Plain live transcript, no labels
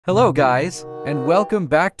Hello guys, and welcome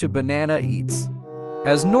back to Banana Eats.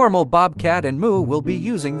 As normal, Bobcat and Moo will be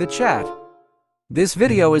using the chat. This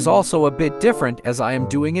video is also a bit different as I am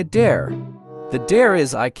doing a dare. The dare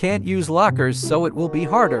is I can't use lockers, so it will be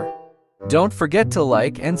harder. Don't forget to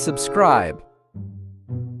like and subscribe.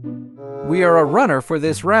 We are a runner for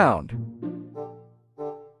this round.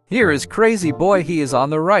 Here is Crazy Boy, he is on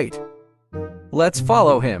the right. Let's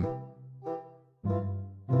follow him.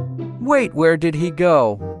 Wait, where did he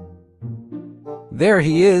go? There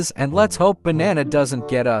he is, and let's hope Banana doesn't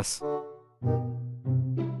get us.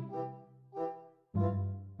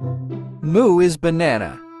 Moo is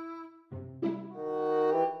Banana.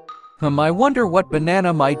 I wonder what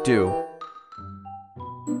Banana might do.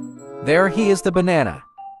 There he is, the Banana.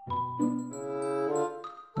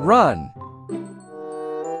 Run!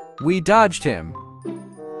 We dodged him.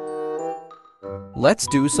 Let's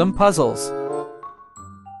do some puzzles.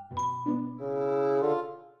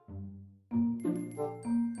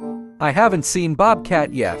 I haven't seen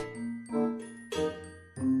Bobcat yet.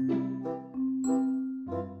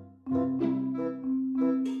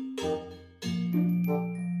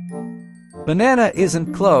 Banana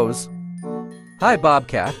isn't close. Hi,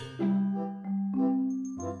 Bobcat.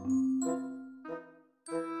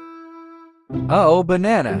 Uh-oh,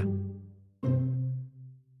 Banana.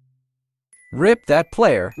 Rip that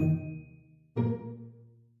player.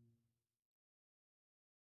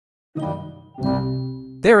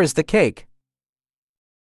 There is the cake.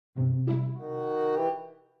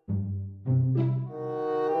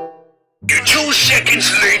 You're 2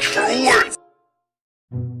 seconds late for work.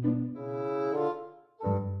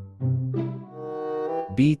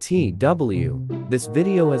 BTW. This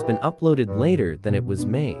video has been uploaded later than it was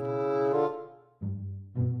made.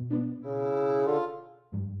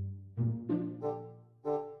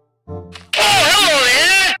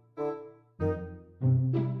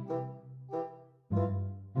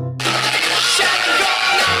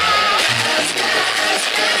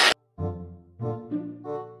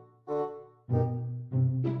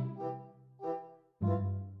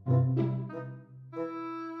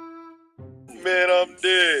 Man, I'm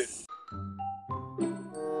dead.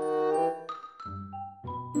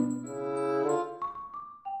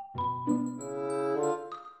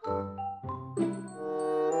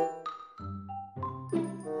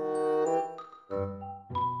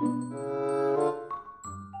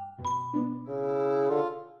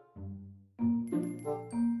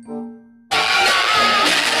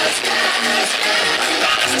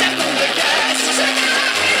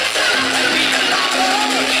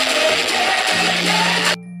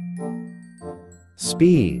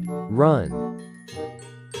 Speed, run.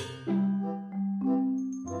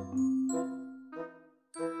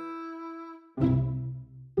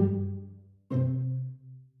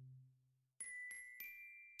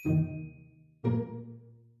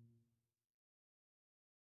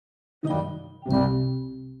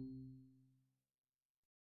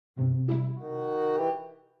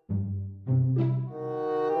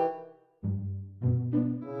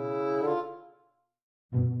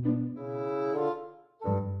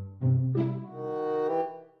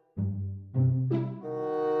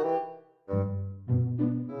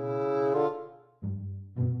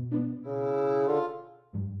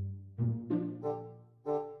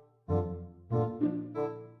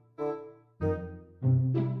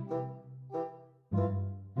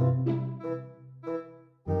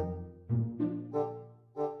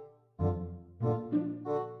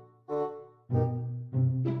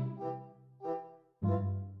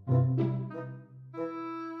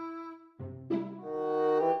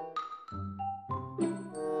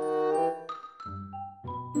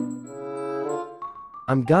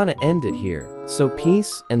 I'm gonna end it here, so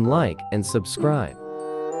peace and like and subscribe.